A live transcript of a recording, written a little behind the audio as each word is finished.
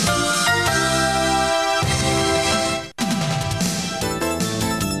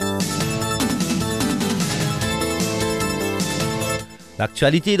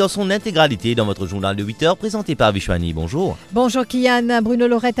L'actualité dans son intégralité dans votre journal de 8h présenté par Vishwani. Bonjour. Bonjour Kian. Bruno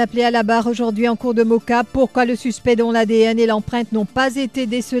Lorette appelé à la barre aujourd'hui en cours de Moka. Pourquoi le suspect dont l'ADN et l'empreinte n'ont pas été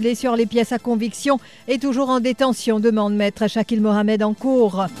décelés sur les pièces à conviction est toujours en détention, demande maître Shakil Mohamed en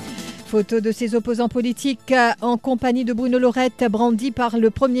cours. Photo de ses opposants politiques en compagnie de Bruno Lorette brandie par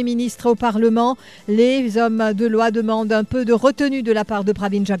le Premier ministre au Parlement. Les hommes de loi demandent un peu de retenue de la part de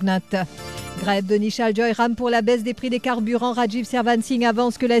Pravin Jagnat. Grève de Nishal Joyram pour la baisse des prix des carburants. Rajiv Servan-Singh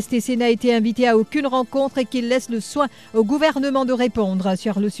avance que la STC n'a été invitée à aucune rencontre et qu'il laisse le soin au gouvernement de répondre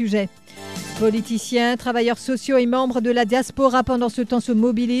sur le sujet. Politiciens, travailleurs sociaux et membres de la diaspora pendant ce temps se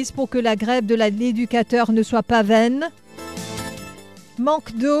mobilisent pour que la grève de l'éducateur ne soit pas vaine.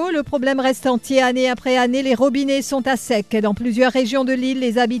 Manque d'eau, le problème reste entier année après année. Les robinets sont à sec. Dans plusieurs régions de l'île,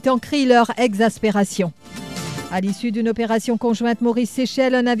 les habitants crient leur exaspération. À l'issue d'une opération conjointe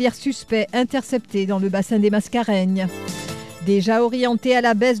Maurice-Seychelles, un navire suspect intercepté dans le bassin des Mascareignes. Déjà orienté à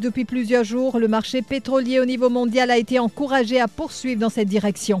la baisse depuis plusieurs jours, le marché pétrolier au niveau mondial a été encouragé à poursuivre dans cette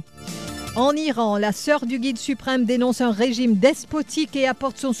direction. En Iran, la sœur du guide suprême dénonce un régime despotique et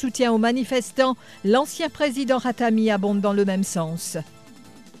apporte son soutien aux manifestants. L'ancien président Khatami abonde dans le même sens.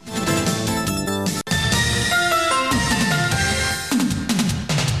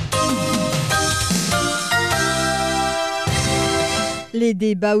 Les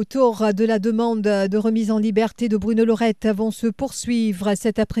débats autour de la demande de remise en liberté de Bruno Lorette vont se poursuivre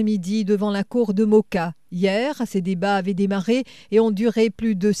cet après-midi devant la cour de Moka. Hier, ces débats avaient démarré et ont duré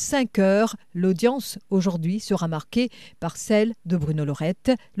plus de 5 heures. L'audience aujourd'hui sera marquée par celle de Bruno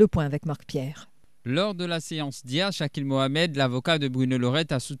Lorette. Le point avec Marc Pierre. Lors de la séance d'hier, Shakil Mohamed, l'avocat de Bruno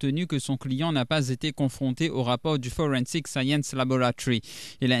Lorette, a soutenu que son client n'a pas été confronté au rapport du Forensic Science Laboratory.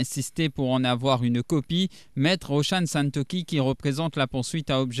 Il a insisté pour en avoir une copie. Maître Oshan Santoki, qui représente la poursuite,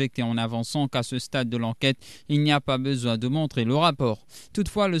 a objecté en avançant qu'à ce stade de l'enquête, il n'y a pas besoin de montrer le rapport.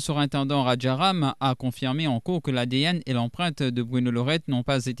 Toutefois, le surintendant Rajaram a confirmé en cours que l'ADN et l'empreinte de Bruno Lorette n'ont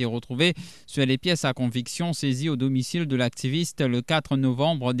pas été retrouvées sur les pièces à conviction saisies au domicile de l'activiste le 4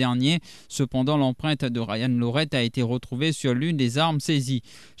 novembre dernier. Cependant, l'empreinte de Ryan Lorette a été retrouvée sur l'une des armes saisies.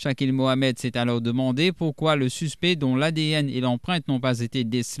 Shakil Mohamed s'est alors demandé pourquoi le suspect dont l'ADN et l'empreinte n'ont pas été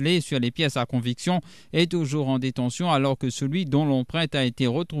décelés sur les pièces à conviction est toujours en détention alors que celui dont l'empreinte a été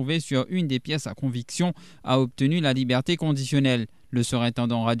retrouvée sur une des pièces à conviction a obtenu la liberté conditionnelle. Le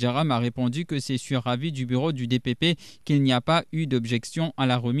surintendant Rajaram a répondu que c'est sur avis du bureau du DPP qu'il n'y a pas eu d'objection à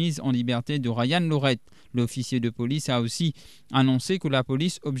la remise en liberté de Ryan Lorette. L'officier de police a aussi annoncé que la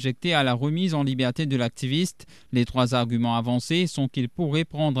police objectait à la remise en liberté de l'activiste. Les 3 arguments avancés sont qu'il pourrait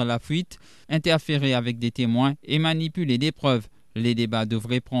prendre la fuite, interférer avec des témoins et manipuler des preuves. Les débats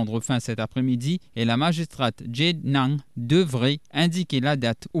devraient prendre fin cet après-midi et la magistrate Jade Nang devrait indiquer la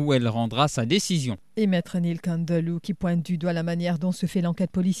date où elle rendra sa décision. Et maître Neil Candelou qui pointe du doigt la manière dont se fait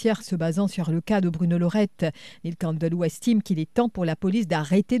l'enquête policière se basant sur le cas de Bruno Lorette. Neil Candelou estime qu'il est temps pour la police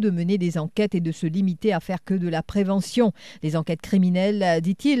d'arrêter de mener des enquêtes et de se limiter à faire que de la prévention. Les enquêtes criminelles,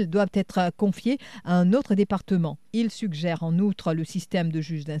 dit-il, doivent être confiées à un autre département. Il suggère en outre le système de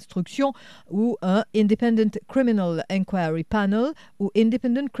juge d'instruction ou un Independent Criminal Inquiry Panel ou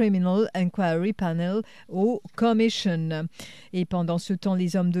Independent Criminal Inquiry Panel ou Commission. Et pendant ce temps,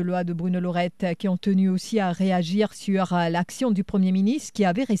 les hommes de loi de Bruno Lorette qui ont tenu aussi à réagir sur l'action du Premier ministre qui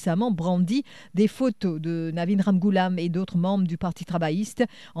avait récemment brandi des photos de Navin Ramgoolam et d'autres membres du Parti travailliste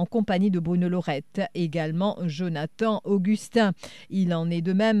en compagnie de Bruno Lorette, également Jonathan Augustin. Il en est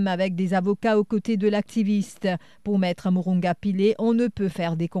de même avec des avocats aux côtés de l'activiste. Pour maître Murunga Pillay, on ne peut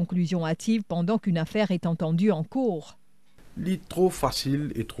faire des conclusions hâtives pendant qu'une affaire est entendue en cours. C'est trop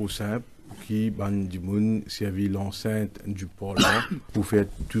facile et trop simple qui ban du monde servir l'enceinte du Parlement pour faire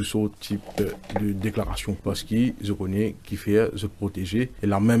tout ce type de déclaration parce qu'ils je connais qui fait se protéger et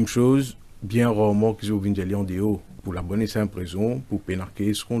la même chose bien rarement qu'ils ont vu en déo pour la bonne et simple raison pour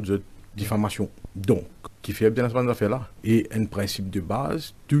pénarquer ce qu'on dit diffamation donc qui fait bien cette affaire là et un principe de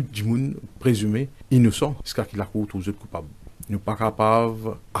base tout du monde présumé innocent jusqu'à qu'il a court tous autres coupables nous pas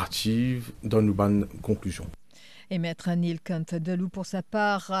capables active dans nos bonnes conclusions. Et maître Neil Candelou, pour sa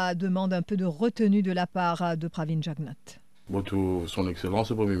part, demande un peu de retenue de la part de Pravin Jagnat. Bon, tout son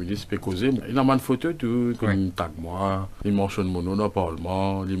excellence, le Premier ministre, peut causer. Il a une photo, tout, comme il tag moi, il mentionne mon nom dans le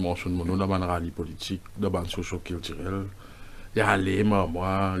Parlement, il mentionne mon nom dans le rallye politique, dans le socio-culturel. Il y a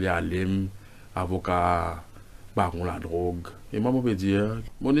moi, il y a avocat, baron la drogue. Et moi, je peux dire,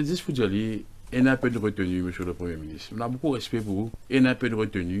 mon indice, faut dire, Et un peu de retenue, monsieur le Premier ministre. On a beaucoup de respect pour vous. Et un peu de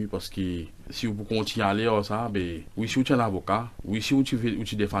retenue parce que si vous continuez à aller à ça, ben, oui, si vous êtes un avocat, oui, si vous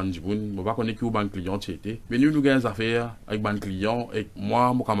défendez du monde, on va connaître que vous êtes client, mais nous avons des affaires avec un client, et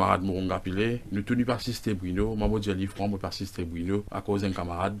moi, mon camarade Moronga Pile, nous tenons persister Bruno, moi, je dis franc, persister Bruno, à cause d'un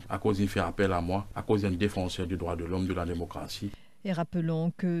camarade, à cause d'un fait appel à moi, à cause d'un défenseur des droits de l'homme, de la démocratie. Et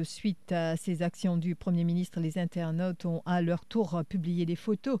rappelons que suite à ces actions du Premier ministre, les internautes ont à leur tour publié des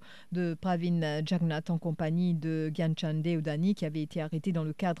photos de Pravin Jagnnath en compagnie de Gyanchand Deodani qui avait été arrêté dans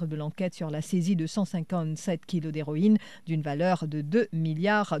le cadre de l'enquête sur la saisie de 157 kilos d'héroïne d'une valeur de 2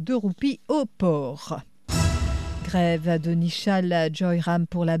 milliards de roupies au port. Grève de Nishal Joyram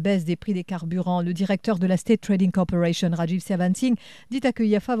pour la baisse des prix des carburants. Le directeur de la State Trading Corporation, Rajiv Servan-Singh, dit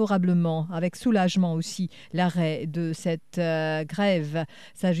accueillir favorablement, avec soulagement aussi, l'arrêt de cette grève.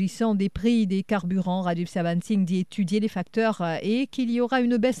 S'agissant des prix des carburants, Rajiv Servan-Singh dit étudier les facteurs et qu'il y aura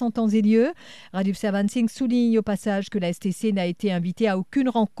une baisse en temps et lieu. Rajiv Servan-Singh souligne au passage que la STC n'a été invitée à aucune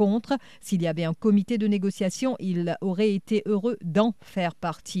rencontre. S'il y avait un comité de négociation, il aurait été heureux d'en faire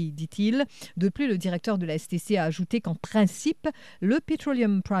partie, dit-il. De plus, le directeur de la STC a ajouté qu'en principe, le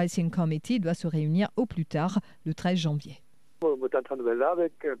Petroleum Pricing Committee doit se réunir au plus tard le 13 janvier. On est en train de là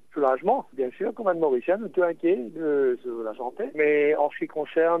avec soulagement, bien sûr, comme un Mauricien, nous sommes inquiets de la santé. Mais en ce qui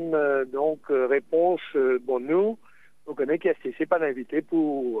concerne réponse, nous connaissons que la STC n'est pas invité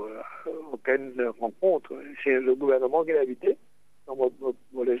pour aucune rencontre. C'est le gouvernement qui est invité. Donc,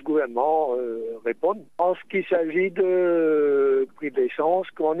 on laisse le gouvernement répondre. En ce qui s'agit de prix de l'essence,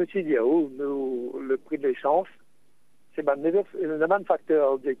 comment nous disons, le prix de l'essence, c'est le même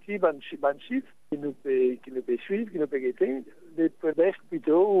facteur objectif, un chiffre qui nous peut suivre, qui nous peut guetter, des baisses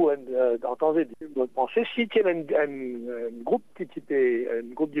plutôt en temps et lieu. Donc, pensez, si il y a un groupe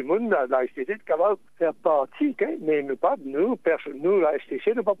un groupe du monde, la STC est capable de faire partie, mais nous, la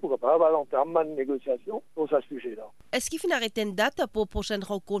STC, ne pourra pas avoir l'entame de négociation pour ce sujet-là. Est-ce qu'il faut arrêter une date pour la prochaine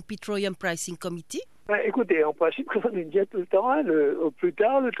rencontre Petroleum Pricing Committee? Écoutez, en principe, on nous dit tout le temps, au plus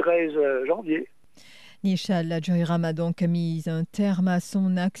tard, le 13 janvier. Nishal Joyram a donc mis un terme à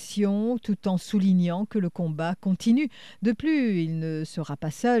son action tout en soulignant que le combat continue. De plus, il ne sera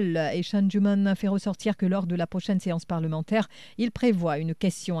pas seul. Eshan Juman fait ressortir que lors de la prochaine séance parlementaire, il prévoit une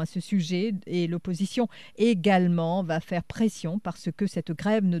question à ce sujet et l'opposition également va faire pression parce que cette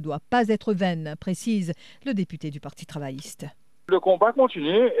grève ne doit pas être vaine, précise le député du Parti travailliste. Le combat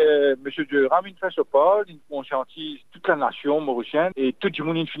continue. M. Joyram, il fait ce pas, il conscientise toute la nation mauricienne et tout le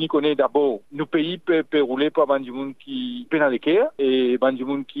monde il connaît d'abord. Nos pays peuvent rouler par des gens qui pénalisent et des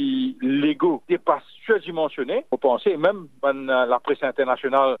gens qui l'ego dépasse surdimensionné. On pensait même la presse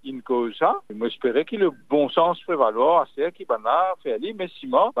internationale il cause ça. J'espérais que le bon sens prévaloir à ce qui va faire mais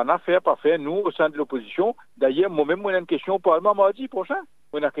sinon va faire pas faire nous au sein de l'opposition. D'ailleurs moi-même on a une question au Parlement mardi prochain.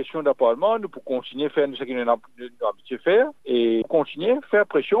 On a une question d'un Parlement, nous pour continuer à faire ce qu'on a l'habitude de faire et continuer à faire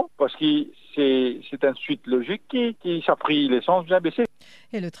pression parce que c'est une suite logique qui s'est pris l'essence bien baissé.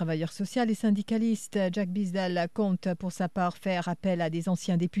 Et le travailleur social et syndicaliste Jack Bisdal compte pour sa part faire appel à des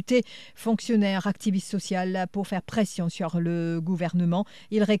anciens députés, fonctionnaires, activistes sociaux pour faire pression sur le gouvernement.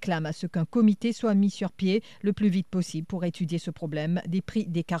 Il réclame à ce qu'un comité soit mis sur pied le plus vite possible pour étudier ce problème des prix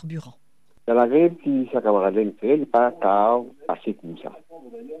des carburants. Dans la grève qui sa camarade fait, il n'est pas tard assez comme ça.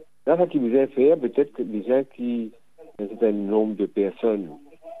 Là, ce qui vous a fait, peut-être que les gens qui, un certain nombre de personnes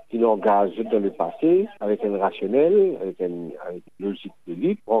qui l'engagent dans le passé, avec un rationnel, avec une logique de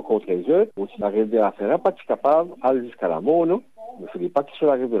lutte, rencontrent les autres, aussi la grève de la faim, pas capable d'aller jusqu'à la mort, non? Il ne faudrait pas que sur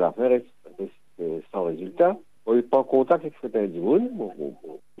la grève de la faim reste sans résultat. On n'est pas en contact avec certains du monde,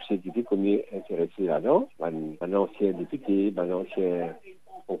 c'est qui dit qu'on est intéressé là-dedans, un ancien député, un ancien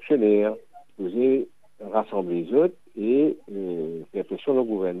fonctionnaire, poser, rassembler les autres et faire pression au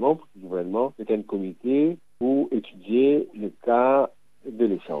gouvernement pour que le gouvernement mette un comité pour étudier le cas de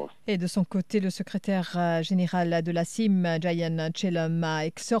l'essence. Et de son côté, le secrétaire général de la CIM, Jayan Chelam, a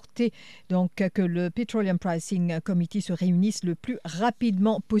exhorté donc que le Petroleum Pricing Committee se réunisse le plus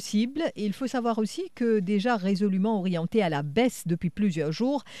rapidement possible. Et il faut savoir aussi que déjà résolument orienté à la baisse depuis plusieurs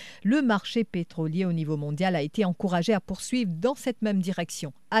jours, le marché pétrolier au niveau mondial a été encouragé à poursuivre dans cette même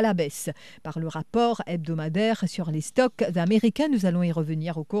direction, à la baisse. Par le rapport hebdomadaire sur les stocks américains, nous allons y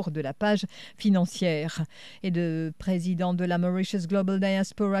revenir au cours de la page financière. Et le président de la Mauritius Global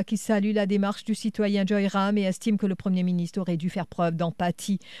Diaspora qui salue la démarche du citoyen Joyram et estime que le Premier ministre aurait dû faire preuve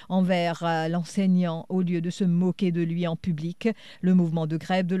d'empathie envers l'enseignant au lieu de se moquer de lui en public. Le mouvement de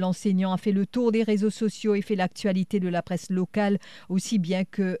grève de l'enseignant a fait le tour des réseaux sociaux et fait l'actualité de la presse locale aussi bien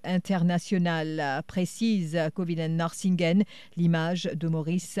que internationale, précise Kovinen Narsingen. L'image de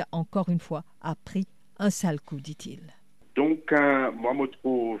Maurice, encore une fois, a pris un sale coup, dit-il. Donc, quand moi me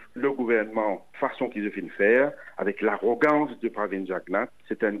trouve le gouvernement façon qu'ils ont fait faire, avec l'arrogance de Pravin Jagnnath,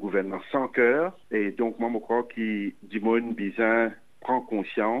 c'est un gouvernement sans cœur, et donc moi je crois qu'il Dimon Bizin prend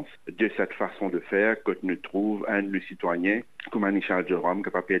conscience de cette façon de faire que nous trouve un de nos citoyens comme Anichal Joram qui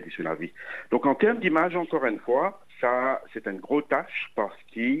n'a pas perdu son vie. Donc en termes d'image, encore une fois, ça c'est une grosse tâche parce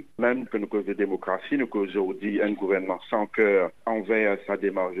que même que nous cause de démocratie, nous cause aujourd'hui un gouvernement sans cœur envers sa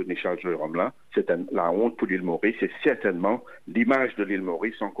démarche de Anichal Joram là, c'est la honte pour l'île Maurice, c'est certainement l'image de l'île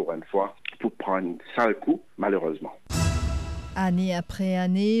Maurice encore une fois pour prendre un sale coup malheureusement. Année après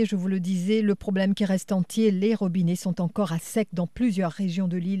année, je vous le disais, le problème qui reste entier, les robinets sont encore à sec dans plusieurs régions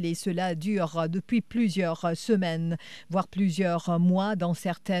de l'île et cela dure depuis plusieurs semaines, voire plusieurs mois dans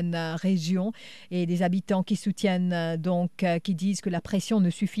certaines régions. Et des habitants qui soutiennent qui disent que la pression ne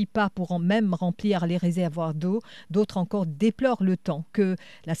suffit pas pour même remplir les réservoirs d'eau. D'autres encore déplorent le temps que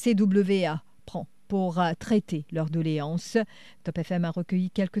la CWA prend pour traiter leurs doléances. Top FM a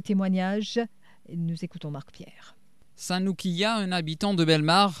recueilli quelques témoignages. Nous écoutons Marc Pierre. Sanoukia, un habitant de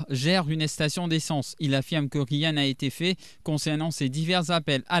Bellemare, gère une station d'essence. Il affirme que rien n'a été fait concernant ces divers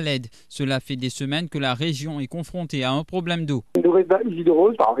appels à l'aide. Cela fait des semaines que la région est confrontée à un problème d'eau. Il y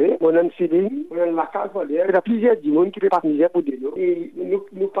a plusieurs dimons qui peuvent partir pour de l'eau. Et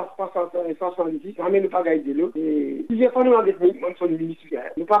nous passons sans ici, jamais nous pas gagner de l'eau. Et plusieurs fois nous avons dit, nous ministre,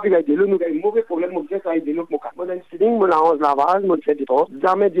 nous pas gagner de l'eau, nous avons un mauvais problème, nous avons de l'eau. Mon feeling, mon arrange lavage, mon fait dépense.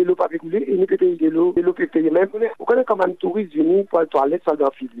 Jamais de l'eau pas couler et nous peut payer de l'eau peut payer même. On connaît comme un touriste venu pour la toilette, ça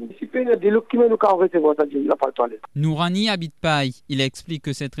doit filer. Si peut y a de l'eau qui met nous quand on recevoir ça, il n'a pas de toilette. Nourani habite Paille. Il explique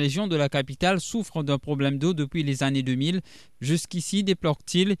que cette région de la capitale souffre d'un problème d'eau depuis les années 2000. Jusqu'ici,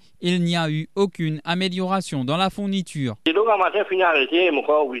 déplore-t-il, il n'y a eu aucune amélioration dans la fourniture. De l'eau, quand matin finit arrêté, mon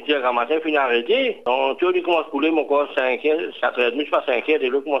corps 8h, quand matin finit arrêté. Donc, tout le commence à couler, mon corps 5h, 4h30, je passe 5h, de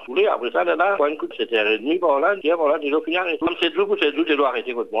l'eau commence à couler. Après ça, là, une coupe 7h30, par là, de l'eau finit arrêté. Comme 7 jours pour 7 jours, de l'eau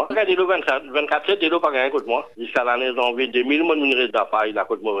arrêté contre moi. Quand de l'eau 24/7, de l'eau pas gagné contre moi. Jusqu'à l'année janvier 2000, mon reste d'affaires, la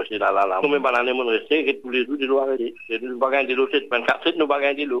côte moi resté là. Comme une banane, mon resté, tous les jours, de l'eau arrêté. Nous pas gagné de l'eau 24/7, nous pas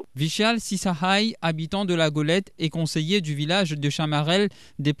gagné de l'eau. Vishal Sisahai, habitant de la Golette et conseiller du village de Chamarel,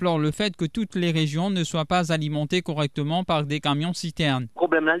 déplore le fait que toutes les régions ne soient pas alimentées correctement par des camions citernes. Le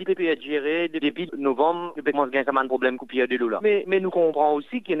problème là, il peut être géré depuis novembre, il peut commencer à avoir un problème coupé de l'eau là. Mais nous comprenons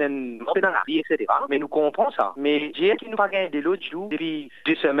aussi qu'il y a une pénalité, etc. Mais nous comprenons ça. Mais j'ai qui nous pas gagné de l'eau du tout depuis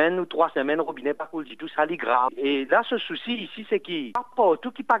 2 semaines ou 3 semaines, robinet pas coule du tout, ça c'est grave. Et là, ce souci ici, c'est qu'il pas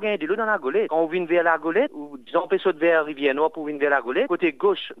tout qui pas gagné de l'eau dans la Golette. Quand on vient vers la Golette, ou disons on peut sauter vers Rivière Noire pour venir vers la Golette, côté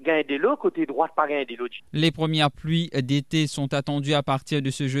gauche gagne de l'eau, côté droite pas gagné de l'eau. Les premières pluies d'été sont attendues à partir de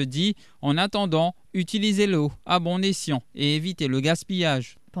ce jeudi. En attendant, utilisez l'eau à bon escient et évitez le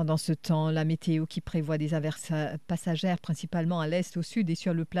gaspillage. Pendant ce temps, la météo qui prévoit des averses passagères principalement à l'est, au sud et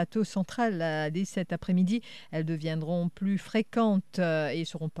sur le plateau central dès cet après-midi, elles deviendront plus fréquentes et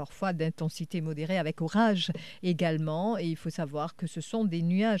seront parfois d'intensité modérée avec orage également. Et il faut savoir que ce sont des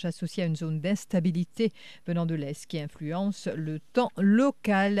nuages associés à une zone d'instabilité venant de l'est qui influence le temps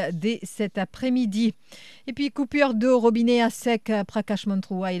local dès cet après-midi. Et puis coupure d'eau, robinet à sec, Prakash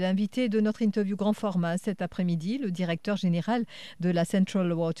Mantroua est l'invité de notre interview grand format cet après-midi. Le directeur général de la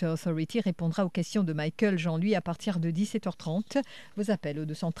Central Water Authority répondra aux questions de Michael Jean-Louis à partir de 17h30. Vos appels au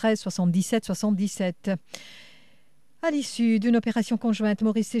 213 77 77. À l'issue d'une opération conjointe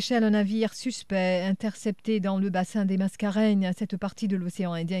Maurice-Seychelles, un navire suspect intercepté dans le bassin des Mascareignes. Cette partie de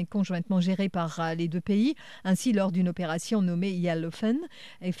l'océan Indien est conjointement gérée par les deux pays. Ainsi, lors d'une opération nommée Yellowfin,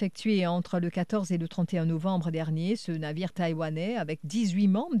 effectuée entre le 14 et le 31 novembre dernier, ce navire taïwanais, avec 18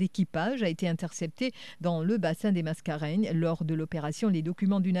 membres d'équipage, a été intercepté dans le bassin des Mascareignes. Lors de l'opération, les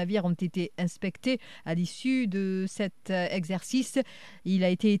documents du navire ont été inspectés. À l'issue de cet exercice, il a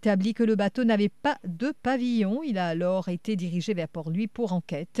été établi que le bateau n'avait pas de pavillon. Il a alors été dirigé vers Port-Louis pour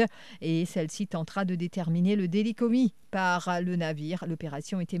enquête et celle-ci tentera de déterminer le délit commis par le navire.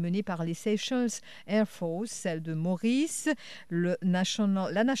 L'opération était menée par les Seychelles Air Force, celle de Maurice, la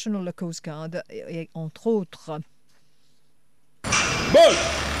National Coast Guard et entre autres. Bon,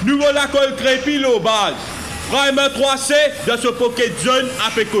 nouveau l'accord crépi au base. Primer 3C de ce pocket zone à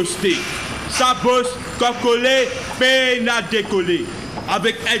pécosté. Ça bosse comme collé, peine à décoller.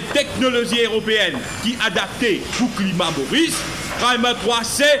 Avec une technologie européenne qui est adaptée pour le climat Maurice, Primer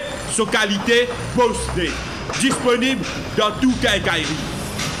 3C, sa qualité boostée. Disponible dans tout quincaillerie.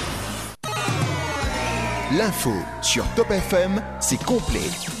 L'info sur Top FM, c'est complet,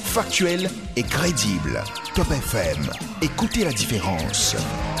 factuel et crédible. Top FM, écoutez la différence.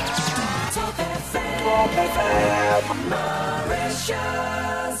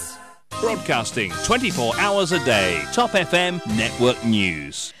 Broadcasting 24 hours a day. Top FM Network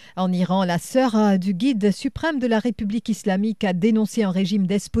News. En Iran, la sœur du guide suprême de la République islamique a dénoncé un régime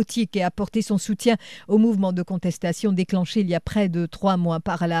despotique et apporté son soutien au mouvement de contestation déclenché il y a près de 3 mois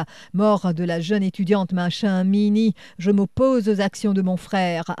par la mort de la jeune étudiante Mahsa Amini. Je m'oppose aux actions de mon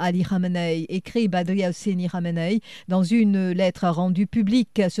frère Ali Khamenei, écrit Badri Hosseini Khamenei dans une lettre rendue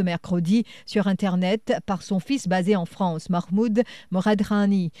publique ce mercredi sur Internet par son fils basé en France, Mahmoud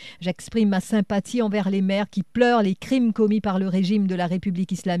Moradkhani. J'exprime ma sympathie envers les mères qui pleurent les crimes commis par le régime de la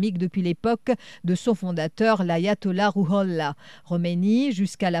République islamique depuis l'époque de son fondateur, l'ayatollah Ruhollah Khomeini,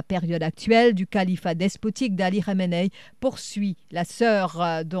 jusqu'à la période actuelle du califat despotique d'Ali Khamenei, poursuit la sœur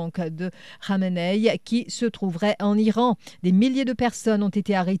de Khamenei qui se trouverait en Iran. Des milliers de personnes ont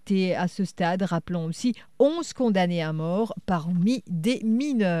été arrêtées à ce stade, rappelons aussi 11 condamnés à mort parmi des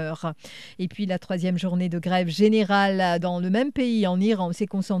mineurs. Et puis la 3e journée de grève générale dans le même pays, en Iran, s'est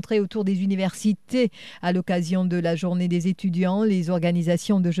concentrée autour des universités. À l'occasion de la journée des étudiants, les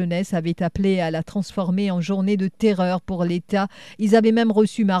organisations de jeunesse avaient appelé à la transformer en journée de terreur pour l'État. Ils avaient même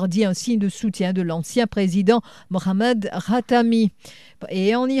reçu mardi un signe de soutien de l'ancien président Mohammad Khatami.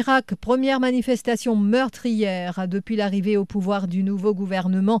 Et en Irak, première manifestation meurtrière depuis l'arrivée au pouvoir du nouveau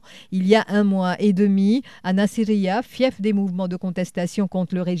gouvernement il y a 1 mois et demi. À Nasiriyah, fief des mouvements de contestation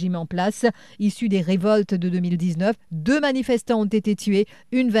contre le régime en place, issu des révoltes de 2019, 2 manifestants ont été tués,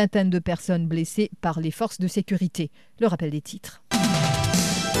 une vingtaine de personnes blessées par les forces de sécurité. Le rappel des titres.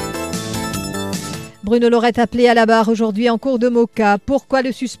 Bruno Lorette appelé à la barre aujourd'hui en cours de Moka. Pourquoi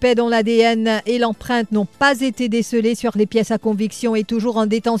le suspect dont l'ADN et l'empreinte n'ont pas été décelés sur les pièces à conviction est toujours en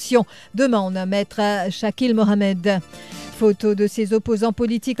détention, demande maître Shakil Mohamed. Photo de ses opposants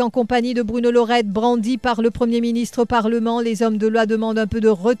politiques en compagnie de Bruno Lorette brandie par le Premier ministre au Parlement. Les hommes de loi demandent un peu de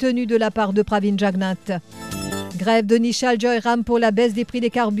retenue de la part de Pravin Jagnat. Grève de Nishal Joyram pour la baisse des prix des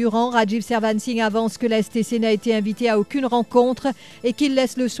carburants. Rajiv Servan-Singh avance que la STC n'a été invitée à aucune rencontre et qu'il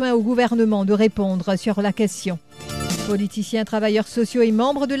laisse le soin au gouvernement de répondre sur la question. Politiciens, travailleurs sociaux et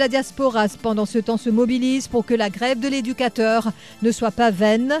membres de la diaspora pendant ce temps se mobilisent pour que la grève de l'éducateur ne soit pas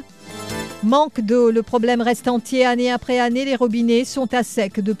vaine. Manque d'eau, le problème reste entier année après année. Les robinets sont à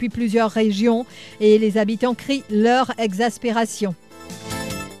sec depuis plusieurs régions et les habitants crient leur exaspération.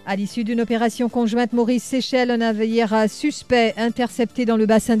 À l'issue d'une opération conjointe Maurice-Seychelles, un navire suspect intercepté dans le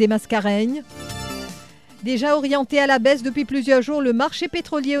bassin des Mascareignes. Déjà orienté à la baisse depuis plusieurs jours, le marché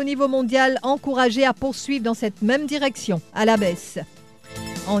pétrolier au niveau mondial encouragé à poursuivre dans cette même direction, à la baisse.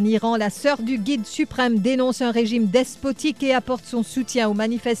 En Iran, la sœur du guide suprême dénonce un régime despotique et apporte son soutien aux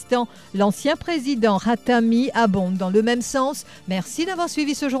manifestants. L'ancien président Khatami abonde dans le même sens. Merci d'avoir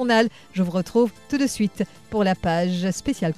suivi ce journal. Je vous retrouve tout de suite pour la page spéciale